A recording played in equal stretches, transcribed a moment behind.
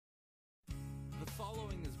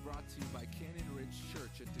Bridge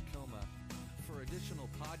Church in Tacoma. For additional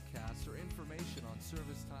podcasts or information on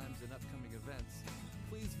service times and upcoming events,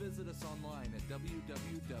 please visit us online at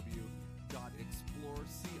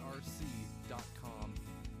www.explorecrc.com.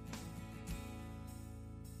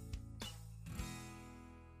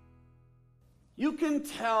 You can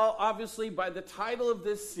tell, obviously, by the title of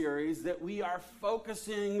this series that we are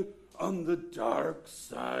focusing on the dark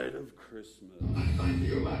side of Christmas. I find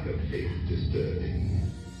your lack of faith disturbing.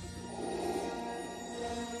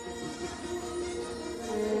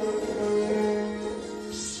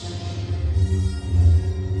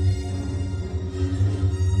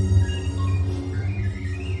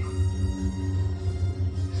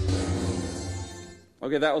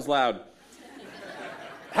 Okay, that was loud.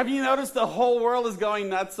 Have you noticed the whole world is going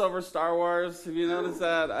nuts over Star Wars? Have you noticed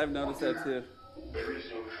that? I've noticed that too. There is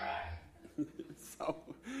no cry. So,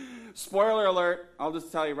 spoiler alert, I'll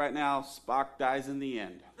just tell you right now, Spock dies in the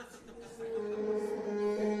end.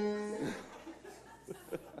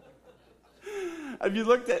 Have you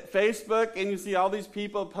looked at Facebook and you see all these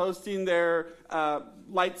people posting their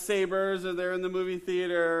lightsabers, or they're in the movie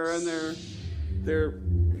theater and their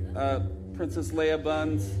Princess Leia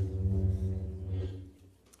buns?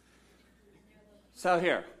 So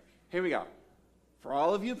here we go. For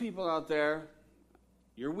all of you people out there,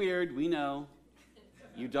 you're weird, we know.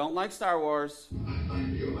 You don't like Star Wars. I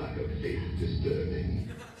find your lack of faith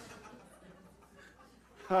disturbing.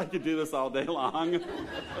 I could do this all day long.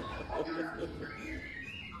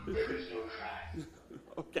 There is no cry.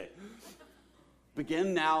 Okay.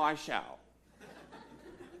 Begin now, I shall.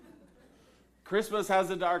 Christmas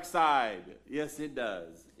has a dark side. Yes, it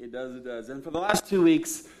does. It does. And for the last 2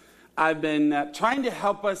 weeks, I've been trying to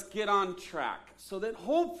help us get on track so that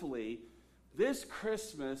hopefully this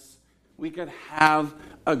Christmas we could have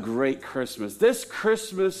a great Christmas. This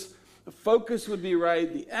Christmas, the focus would be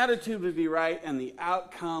right, the attitude would be right, and the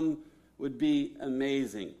outcome would be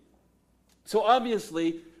amazing. So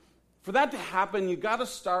obviously, for that to happen, you've got to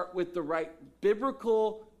start with the right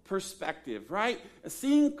biblical perspective, right?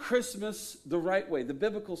 Seeing Christmas the right way, the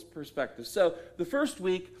biblical perspective. So the first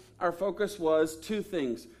week, our focus was two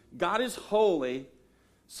things. God is holy,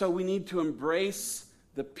 so we need to embrace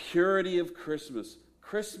the purity of Christmas.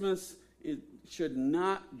 Christmas should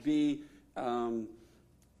not be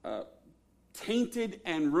tainted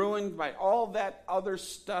and ruined by all that other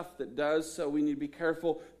stuff that does, so we need to be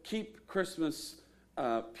careful. Keep Christmas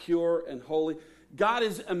pure and holy. God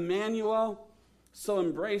is Emmanuel, so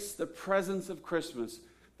embrace the presence of Christmas.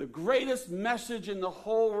 The greatest message in the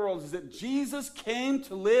whole world is that Jesus came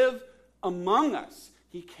to live among us.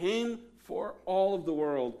 He came for all of the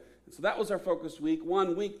world. And so that was our focus week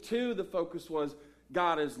 1. Week 2, the focus was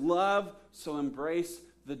God is love, so embrace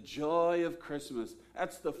the joy of Christmas.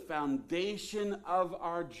 That's the foundation of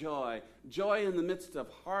our joy. Joy in the midst of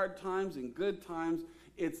hard times and good times.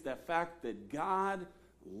 It's the fact that God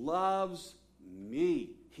loves me.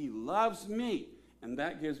 He loves me, and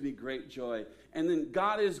that gives me great joy. And then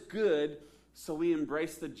God is good, so we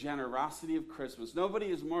embrace the generosity of Christmas. Nobody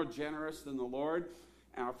is more generous than the Lord.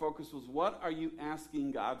 And our focus was, what are you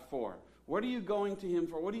asking God for? What are you going to Him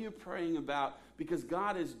for? What are you praying about? Because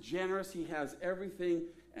God is generous. He has everything,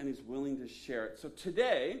 and He's willing to share it. So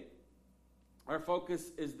today, our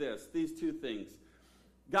focus is these two things.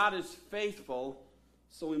 God is faithful,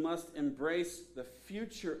 so we must embrace the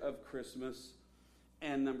future of Christmas.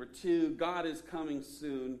 And number 2, God is coming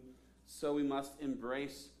soon, so we must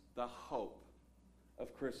embrace the hope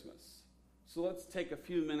of Christmas. So let's take a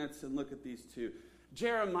few minutes and look at these two.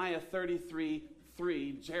 Jeremiah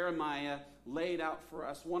 33:3, Jeremiah laid out for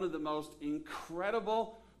us one of the most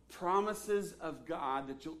incredible promises of God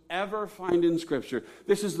that you'll ever find in Scripture.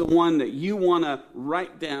 This is the one that you want to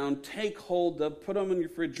write down, take hold of, put them in your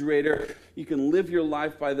refrigerator. You can live your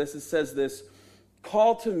life by this. It says this,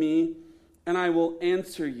 "Call to me, and I will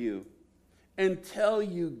answer you, and tell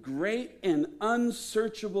you great and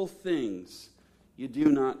unsearchable things you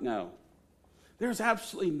do not know." There's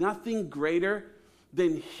absolutely nothing greater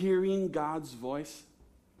than hearing God's voice.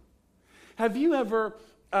 Have you ever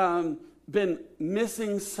been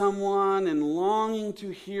missing someone and longing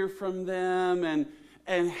to hear from them and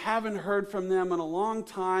haven't heard from them in a long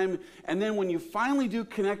time, and then when you finally do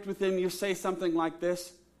connect with them, you say something like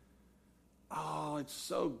this, "Oh, it's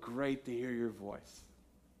so great to hear your voice."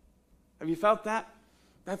 Have you felt that?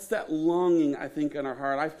 That's that longing, I think, in our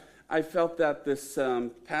heart. I felt that this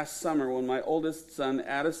past summer when my oldest son,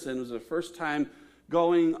 Addison, was the first time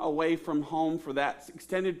going away from home for that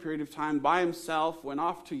extended period of time by himself, went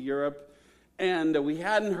off to Europe, and we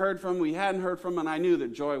hadn't heard from him, and I knew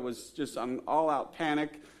that Joy was just on all-out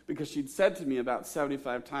panic because she'd said to me about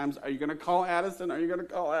 75 times, are you going to call Addison? Are you going to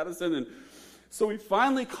call Addison? And so we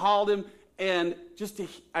finally called him, and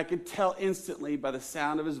I could tell instantly by the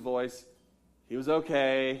sound of his voice, he was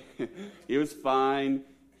okay. He was fine.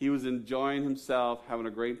 He was enjoying himself, having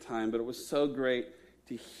a great time. But it was so great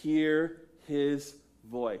to hear his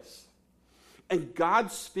voice. And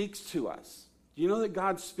God speaks to us. Do you know that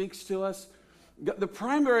God speaks to us? The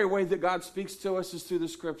primary way that God speaks to us is through the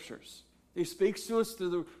Scriptures. He speaks to us through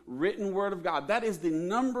the written Word of God. That is the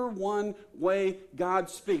number one way God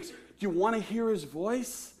speaks. Do you want to hear his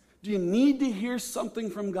voice? Do you need to hear something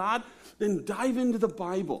from God? Then dive into the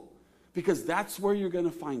Bible, because that's where you're going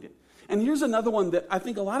to find it. And here's another one that I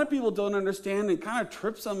think a lot of people don't understand and kind of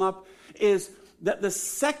trips them up, is that the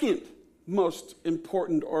second most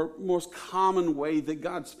important or most common way that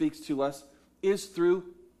God speaks to us is through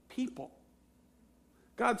people.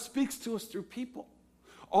 God speaks to us through people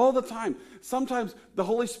all the time. Sometimes the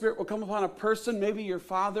Holy Spirit will come upon a person, maybe your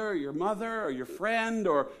father or your mother or your friend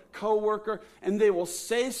or coworker, and they will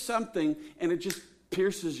say something and it just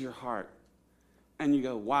pierces your heart. And you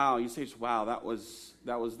go, wow, you say, wow, that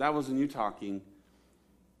wasn't you talking.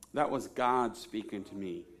 That was God speaking to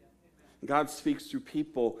me. God speaks through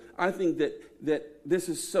people. I think that this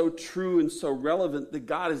is so true and so relevant that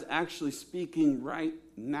God is actually speaking right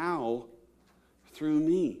now through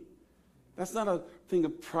me. That's not a thing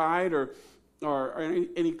of pride or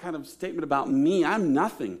any kind of statement about me. I'm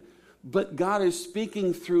nothing. But God is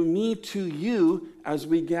speaking through me to you as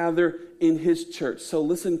we gather in his church. So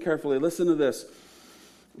listen carefully. Listen to this.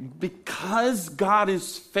 Because God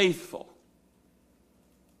is faithful,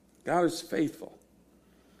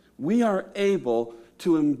 we are able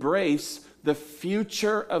to embrace the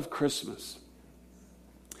future of Christmas.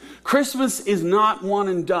 Christmas is not one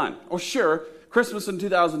and done. Oh, sure, Christmas in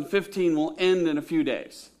 2015 will end in a few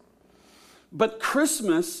days. But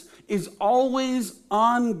Christmas is always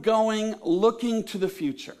ongoing, looking to the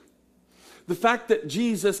future. The fact that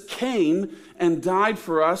Jesus came and died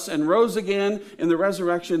for us and rose again in the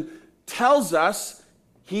resurrection tells us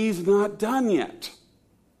he's not done yet.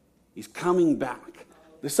 He's coming back.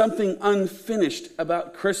 There's something unfinished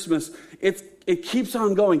about Christmas. It keeps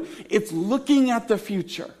on going. It's looking at the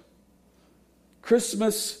future.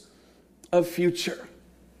 Christmas of future.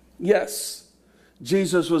 Yes,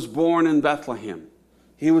 Jesus was born in Bethlehem.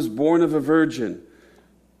 He was born of a virgin.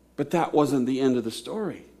 But that wasn't the end of the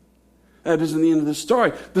story. That isn't the end of the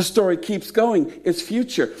story. The story keeps going. It's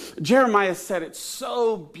future. Jeremiah said it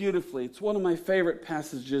so beautifully. It's one of my favorite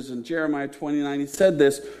passages in Jeremiah 29. He said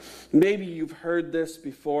this. Maybe you've heard this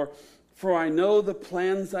before. For I know the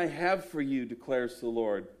plans I have for you, declares the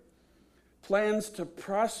Lord. Plans to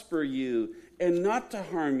prosper you and not to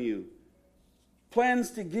harm you.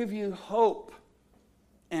 Plans to give you hope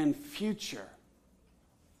and future.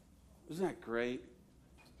 Isn't that great?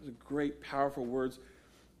 Those are great, powerful words.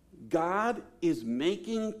 God is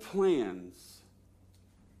making plans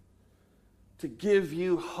to give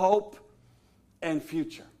you hope and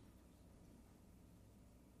future.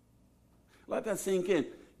 Let that sink in.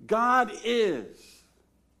 God is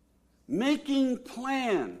making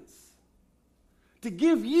plans to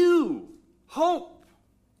give you hope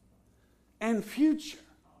and future.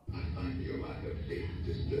 I find your lack of faith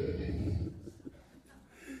disturbing.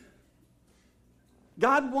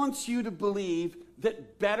 God wants you to believe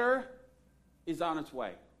that better is on its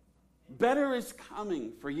way. Better is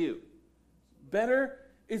coming for you. Better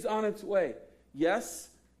is on its way. Yes,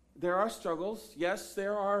 there are struggles. Yes,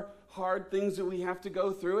 there are hard things that we have to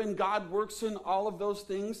go through, and God works in all of those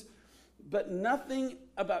things. But nothing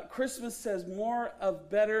about Christmas says more of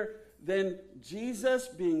better than Jesus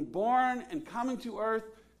being born and coming to earth,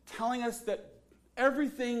 telling us that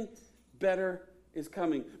everything better is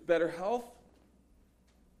coming. Better health,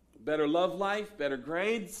 better love life, better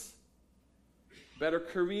grades, better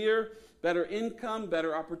career, better income,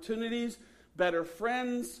 better opportunities, better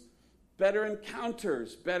friends, better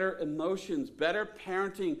encounters, better emotions, better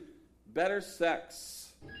parenting, better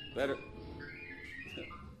sex, better...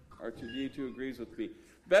 R2D2 agrees with me.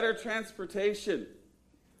 Better transportation,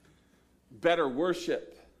 better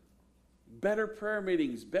worship, better prayer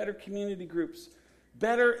meetings, better community groups.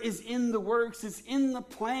 Better is in the works, it's in the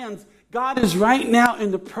plans. God is right now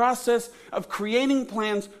in the process of creating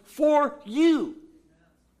plans for you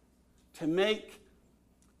to make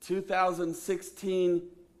 2016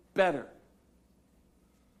 better.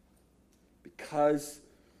 Because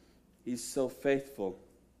he's so faithful,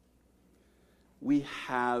 we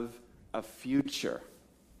have a future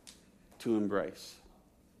to embrace.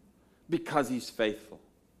 Because he's faithful.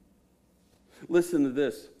 Listen to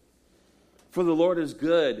this. For the Lord is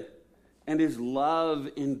good, and his love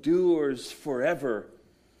endures forever.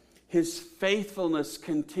 His faithfulness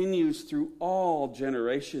continues through all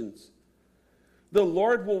generations. The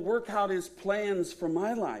Lord will work out his plans for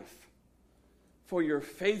my life. For your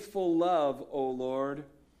faithful love, O Lord,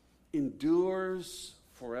 endures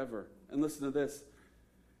forever. And listen to this.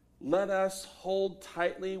 Let us hold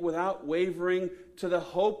tightly without wavering to the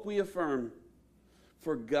hope we affirm.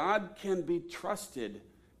 For God can be trusted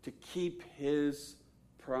to keep his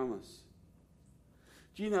promise.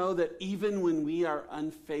 Do you know that even when we are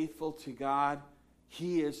unfaithful to God,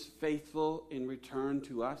 he is faithful in return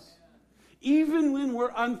to us? Even when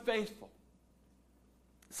we're unfaithful.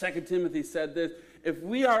 2 Timothy said this, if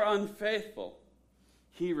we are unfaithful,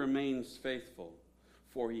 he remains faithful,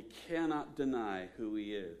 for he cannot deny who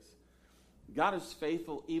he is. God is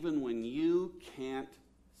faithful even when you can't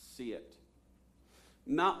see it.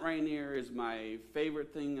 Mount Rainier is my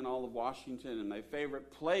favorite thing in all of Washington, and my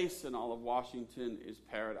favorite place in all of Washington is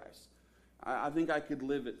Paradise. I think I could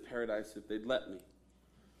live at Paradise if they'd let me.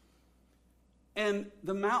 And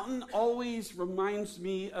the mountain always reminds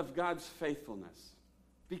me of God's faithfulness,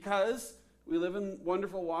 because we live in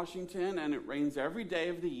wonderful Washington and it rains every day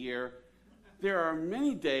of the year. There are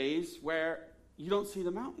many days where you don't see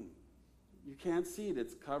the mountain. You can't see it.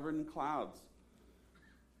 It's covered in clouds.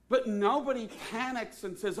 But nobody panics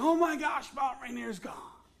and says, oh my gosh, Mount Rainier's gone.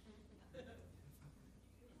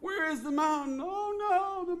 Where is the mountain?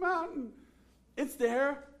 Oh no, the mountain. It's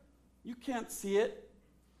there. You can't see it.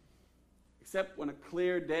 Except when a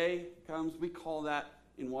clear day comes, we call that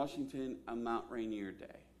in Washington a Mount Rainier day.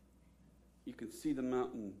 You can see the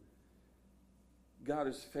mountain. God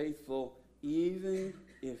is faithful even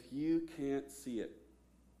if you can't see it.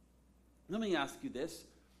 Let me ask you this.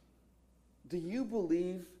 Do you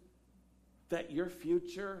believe that your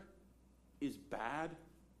future is bad?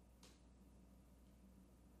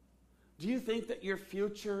 Do you think that your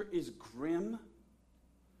future is grim?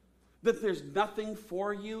 That there's nothing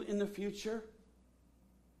for you in the future?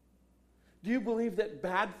 Do you believe that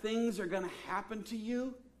bad things are going to happen to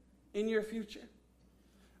you in your future?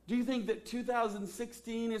 Do you think that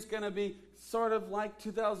 2016 is going to be sort of like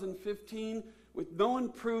 2015 with no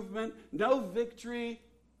improvement, no victory?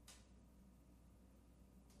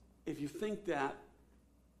 If you think that,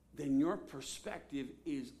 then your perspective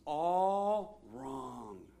is all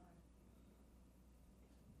wrong.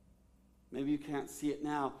 Maybe you can't see it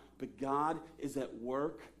now, but God is at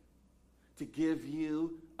work to give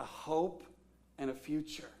you a hope and a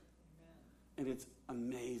future. And it's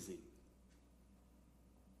amazing.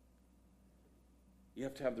 You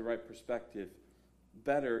have to have the right perspective.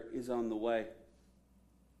 Better is on the way.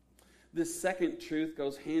 This second truth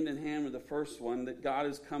goes hand in hand with the first one, that God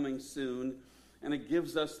is coming soon, and it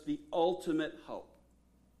gives us the ultimate hope.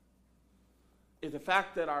 If the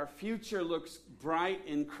fact that our future looks bright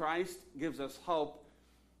in Christ gives us hope,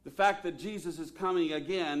 the fact that Jesus is coming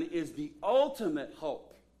again is the ultimate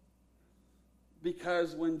hope.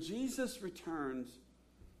 Because when Jesus returns,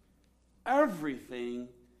 everything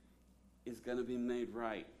is going to be made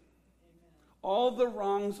right. Amen. All the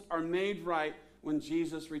wrongs are made right when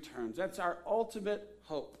Jesus returns. That's our ultimate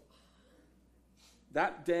hope.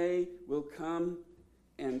 That day will come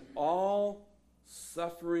and all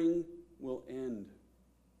suffering will end.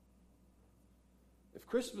 If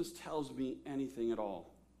Christmas tells me anything at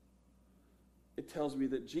all, it tells me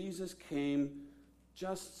that Jesus came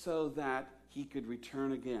just so that he could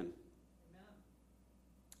return again. Amen.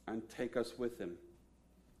 And take us with him.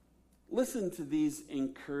 Listen to these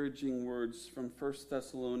encouraging words from 1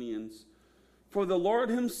 Thessalonians. For the Lord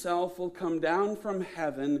himself will come down from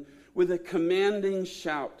heaven with a commanding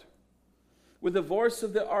shout, with the voice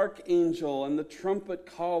of the archangel and the trumpet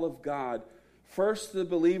call of God. First, the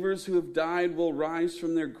believers who have died will rise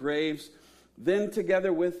from their graves. Then,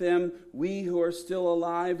 together with them, we who are still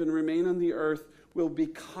alive and remain on the earth will be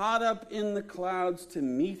caught up in the clouds to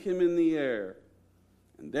meet him in the air.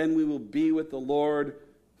 And then we will be with the Lord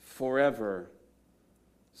forever.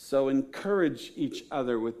 So encourage each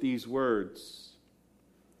other with these words.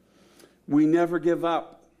 We never give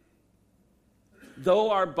up.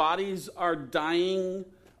 Though our bodies are dying,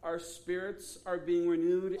 our spirits are being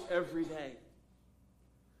renewed every day.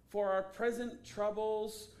 For our present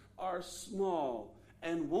troubles are small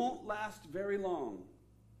and won't last very long.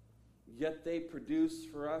 Yet they produce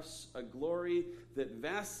for us a glory that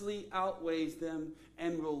vastly outweighs them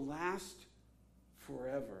and will last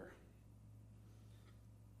forever.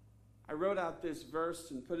 I wrote out this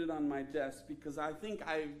verse and put it on my desk because I think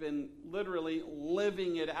I've been literally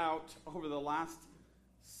living it out over the last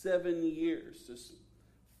 7 years. This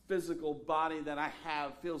physical body that I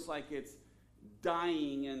have feels like it's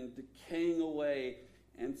dying and decaying away.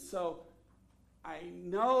 And so I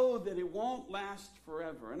know that it won't last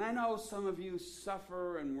forever. And I know some of you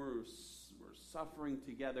suffer, and we're suffering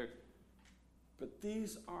together. But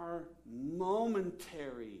these are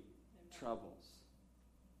momentary troubles.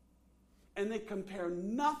 And they compare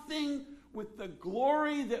nothing with the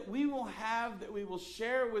glory that we will have, that we will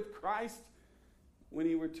share with Christ when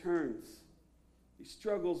he returns. These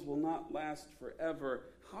struggles will not last forever.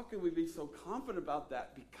 How can we be so confident about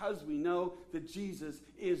that? Because we know that Jesus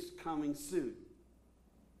is coming soon.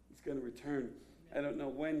 He's going to return. I don't know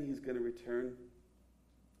when he's going to return,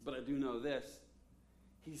 but I do know this.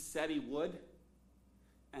 He said he would,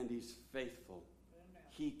 and he's faithful. Amen.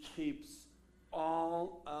 He keeps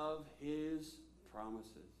all of his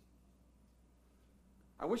promises.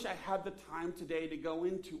 I wish I had the time today to go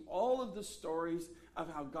into all of the stories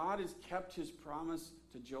of how God has kept his promise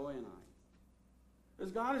to Joy and I.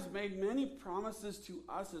 As God has made many promises to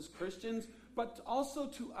us as Christians, but also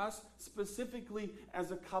to us specifically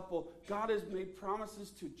as a couple. God has made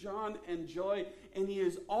promises to John and Joy, and he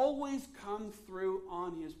has always come through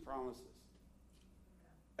on his promises.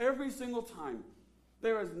 Every single time.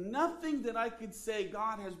 There is nothing that I could say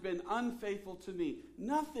God has been unfaithful to me.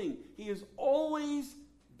 Nothing. He has always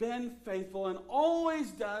been faithful and always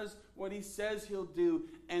does what he says he'll do.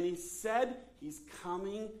 And he said he's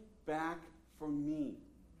coming back for me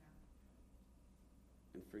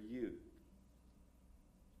and for you.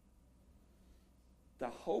 The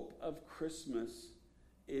hope of Christmas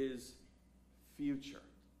is future.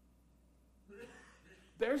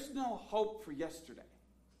 There's no hope for yesterday.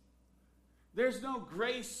 There's no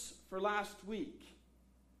grace for last week.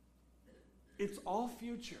 It's all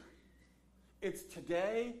future. It's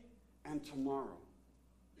today and tomorrow.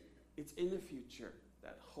 It's in the future,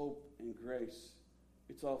 that hope and grace.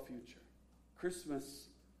 It's all future. Christmas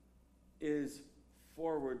is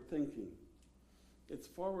forward thinking. It's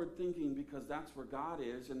forward thinking because that's where God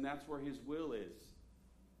is and that's where his will is.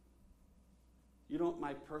 You know what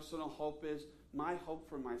my personal hope is? My hope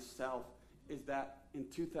for myself is that in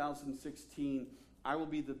 2016, I will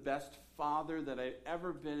be the best father that I've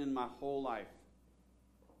ever been in my whole life.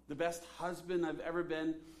 The best husband I've ever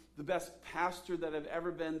been. The best pastor that I've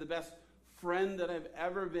ever been. The best friend that I've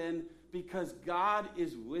ever been. Because God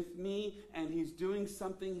is with me and he's doing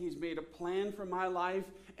something. He's made a plan for my life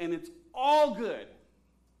and it's all good.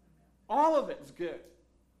 All of it's good.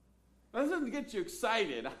 That doesn't get you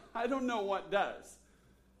excited. I don't know what does.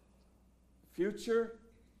 Future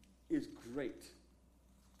is great.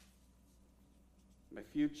 My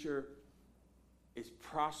future is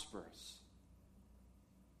prosperous.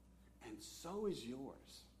 And so is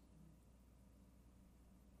yours.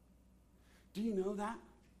 Do you know that?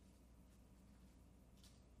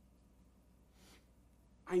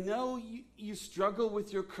 I know you struggle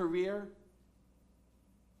with your career.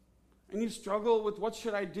 And you struggle with what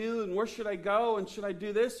should I do and where should I go and should I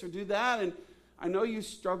do this or do that. And I know you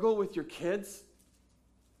struggle with your kids.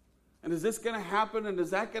 And is this going to happen and is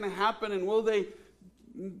that going to happen and will they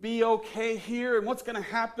be okay here and what's going to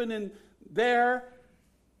happen in there?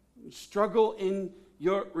 Struggle in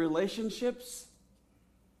your relationships.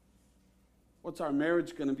 What's our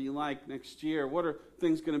marriage going to be like next year? What are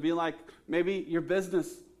things going to be like? Maybe your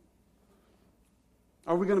business.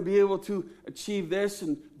 Are we going to be able to achieve this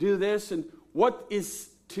and do this? And what is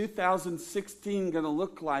 2016 going to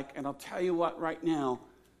look like? And I'll tell you what right now.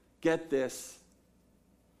 Get this.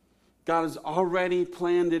 God has already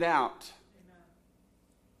planned it out. Amen.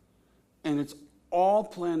 And it's all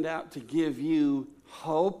planned out to give you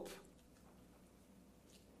hope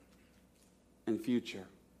and future.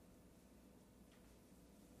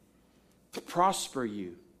 To prosper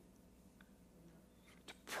you.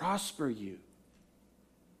 To prosper you.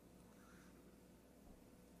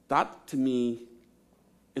 That, to me,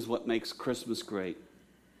 is what makes Christmas great.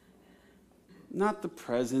 Not the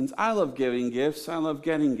presents. I love giving gifts. I love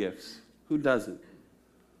getting gifts. Who doesn't?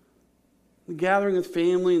 The gathering of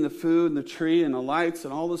family and the food and the tree and the lights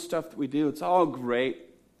and all the stuff that we do, it's all great.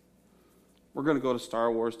 We're going to go to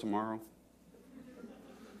Star Wars tomorrow.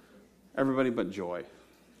 Everybody but Joy.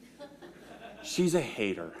 She's a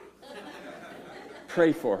hater.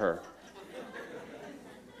 Pray for her.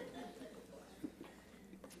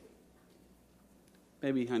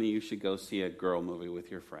 Maybe, honey, you should go see a girl movie with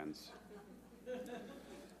your friends.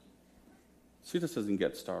 She just doesn't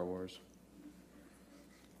get Star Wars.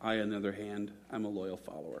 I, on the other hand, I'm a loyal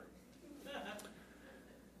follower.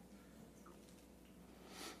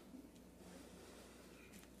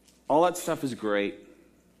 All that stuff is great.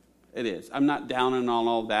 It is. I'm not down on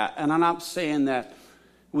all that. And I'm not saying that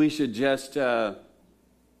we should just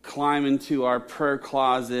climb into our prayer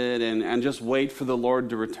closet and just wait for the Lord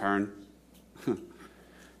to return.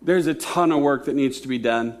 There's a ton of work that needs to be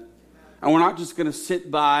done. And we're not just going to sit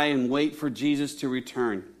by and wait for Jesus to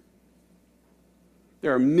return.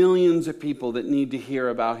 There are millions of people that need to hear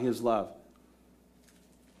about his love.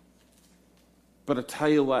 But I tell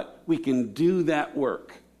you what, we can do that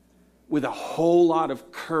work with a whole lot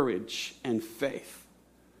of courage and faith,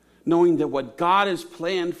 knowing that what God has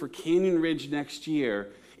planned for Canyon Ridge next year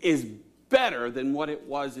is better than what it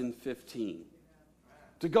was in 15.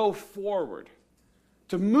 To go forward,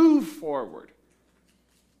 to move forward,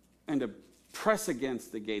 and to press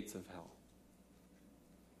against the gates of hell.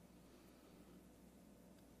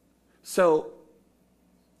 So,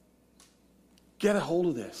 get a hold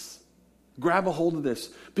of this. Grab a hold of this.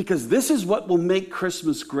 Because this is what will make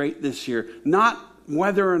Christmas great this year. Not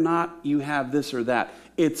whether or not you have this or that.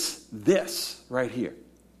 It's this right here.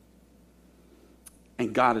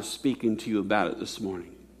 And God is speaking to you about it this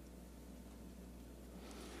morning.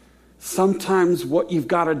 Sometimes what you've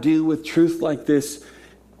got to do with truth like this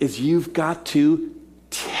is you've got to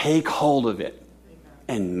take hold of it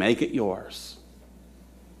and make it yours.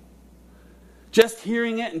 Just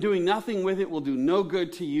hearing it and doing nothing with it will do no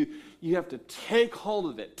good to you. You have to take hold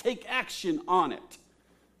of it. Take action on it.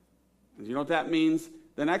 And you know what that means?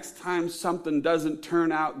 The next time something doesn't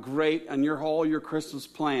turn out great on all your Christmas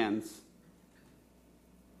plans,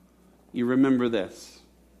 you remember this.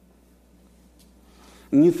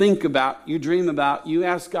 And you think about, you dream about, you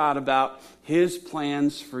ask God about his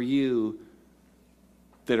plans for you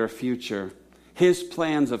that are future. His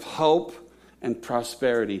plans of hope and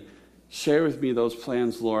prosperity. Share with me those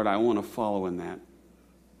plans, Lord. I want to follow in that.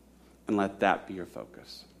 And let that be your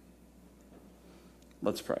focus.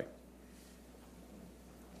 Let's pray.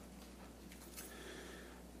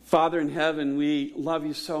 Father in heaven, we love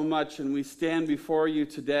you so much, and we stand before you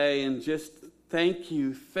today and just thank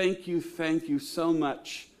you so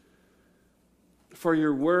much for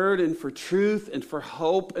your word and for truth and for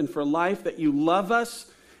hope and for life, that you love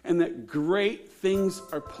us and that great things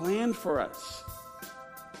are planned for us.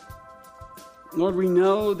 Lord, we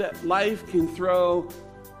know that life can throw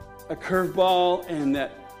a curveball and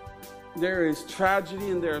that there is tragedy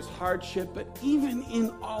and there is hardship, but even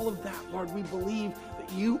in all of that, Lord, we believe that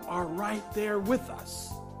you are right there with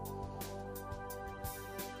us.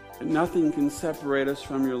 And nothing can separate us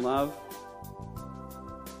from your love,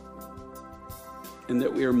 and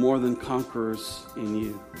that we are more than conquerors in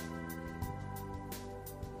you.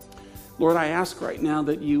 Lord, I ask right now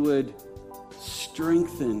that you would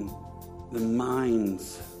strengthen the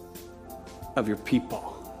minds of your people.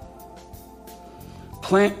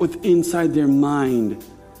 Plant inside their mind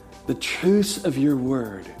the truths of your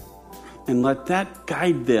word, and let that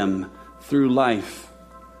guide them through life.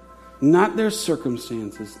 Not their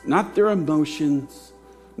circumstances, not their emotions,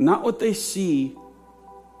 not what they see,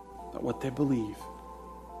 but what they believe.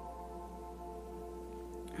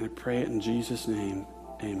 And I pray it in Jesus' name,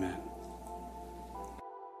 amen.